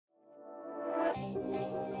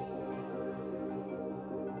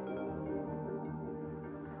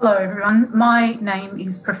Hello everyone, my name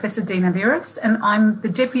is Professor Dena Lyras and I'm the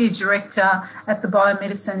Deputy Director at the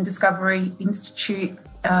Biomedicine Discovery Institute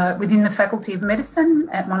within the Faculty of Medicine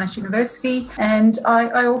at Monash University, and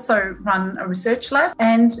I also run a research lab,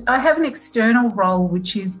 and I have an external role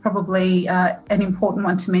which is probably an important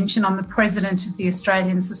one to mention. I'm the President of the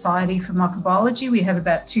Australian Society for Microbiology. We have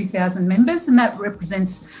about 2,000 members and that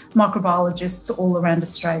represents microbiologists all around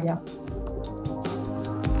Australia.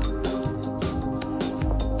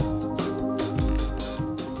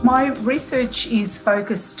 My research is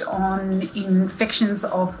focused on infections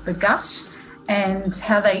of the gut and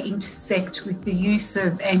how they intersect with the use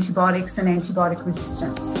of antibiotics and antibiotic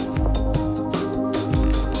resistance.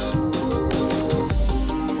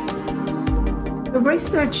 The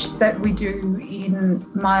research that we do in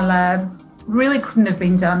my lab really couldn't have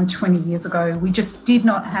been done 20 years ago. We just did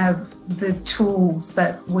not have the tools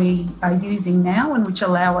that we are using now and which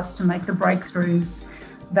allow us to make the breakthroughs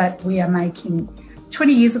that we are making.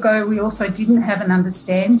 20 years ago, we also didn't have an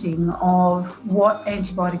understanding of what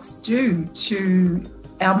antibiotics do to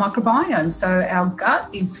our microbiome. So our gut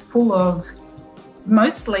is full of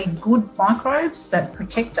mostly good microbes that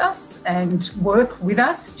protect us and work with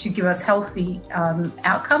us to give us healthy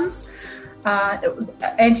outcomes.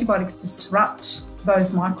 Antibiotics disrupt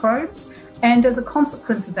those microbes. And as a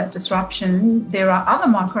consequence of that disruption, there are other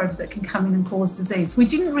microbes that can come in and cause disease. We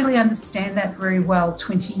didn't really understand that very well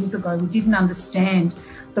 20 years ago. We didn't understand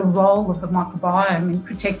the role of the microbiome in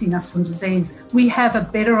protecting us from disease. We have a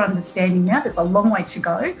better understanding now. There's a long way to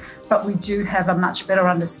go, but we do have a much better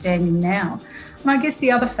understanding now. And I guess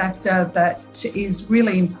the other factor that is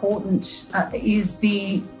really important is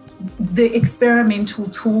the experimental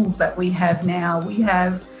tools that we have now. We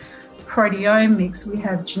have proteomics, we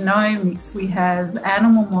have genomics, we have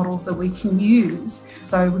animal models that we can use.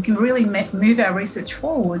 So we can really move our research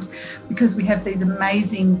forward because we have these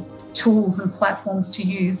amazing tools and platforms to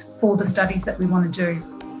use for the studies that we want to do.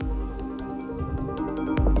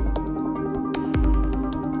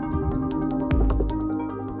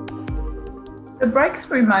 The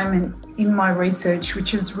breakthrough moment in my research,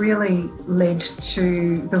 which has really led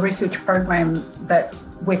to the research program that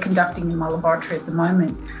we're conducting in my laboratory at the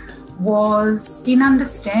moment, was in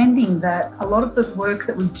understanding that a lot of the work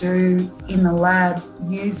that we do in the lab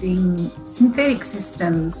using synthetic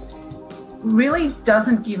systems really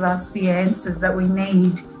doesn't give us the answers that we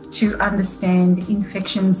need to understand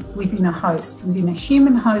infections within a host, within a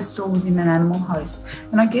human host or within an animal host.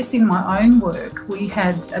 And I guess in my own work, we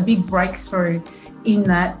had a big breakthrough in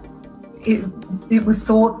that it was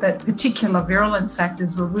thought that particular virulence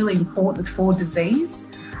factors were really important for disease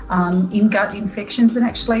in gut infections, and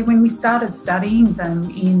actually when we started studying them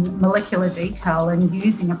in molecular detail and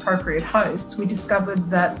using appropriate hosts, we discovered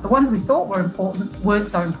that the ones we thought were important weren't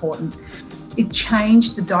so important. It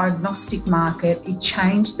changed the diagnostic market, it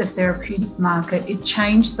changed the therapeutic market, it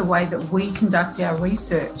changed the way that we conduct our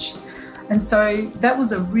research. And so that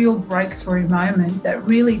was a real breakthrough moment that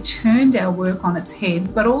really turned our work on its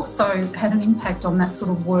head, but also had an impact on that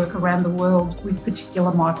sort of work around the world with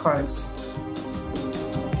particular microbes.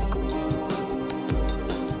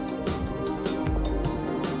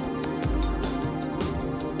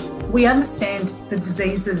 We understand the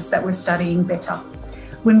diseases that we're studying better.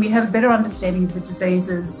 When we have a better understanding of the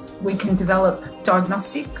diseases, we can develop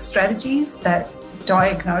diagnostic strategies that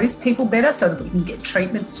diagnose people better so that we can get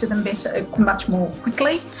treatments to them better, much more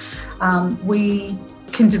quickly. We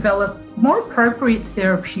can develop more appropriate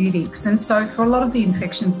therapeutics. And so for a lot of the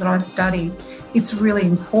infections that I study, it's really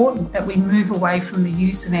important that we move away from the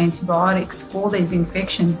use of antibiotics for these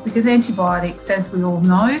infections, because antibiotics, as we all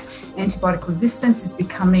know, antibiotic resistance is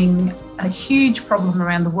becoming a huge problem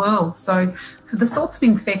around the world. So for the sorts of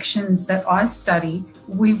infections that I study,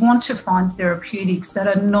 we want to find therapeutics that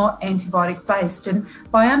are not antibiotic based. And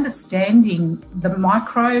by understanding the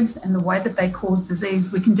microbes and the way that they cause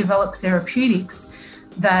disease, we can develop therapeutics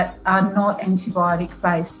that are not antibiotic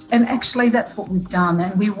based. And actually that's what we've done.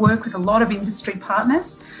 And we work with a lot of industry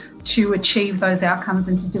partners to achieve those outcomes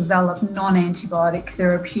and to develop non-antibiotic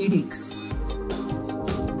therapeutics.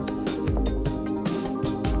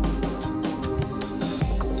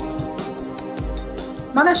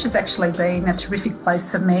 Monash has actually been a terrific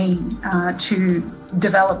place for me to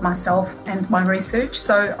develop myself and my research.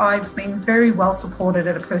 So I've been very well supported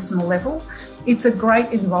at a personal level. It's a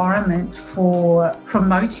great environment for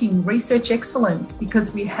promoting research excellence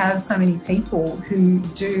because we have so many people who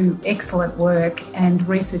do excellent work and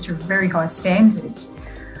research of very high standard.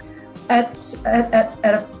 At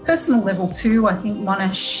a personal level too, I think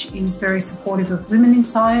Monash is very supportive of women in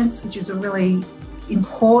science, which is a really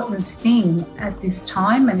important thing at this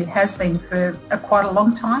time, and it has been for quite a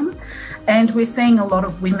long time. And we're seeing a lot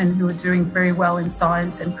of women who are doing very well in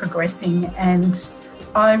science and progressing. And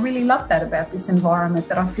I really love that about this environment,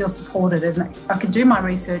 that I feel supported and I can do my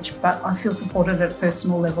research, but I feel supported at a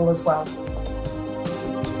personal level as well.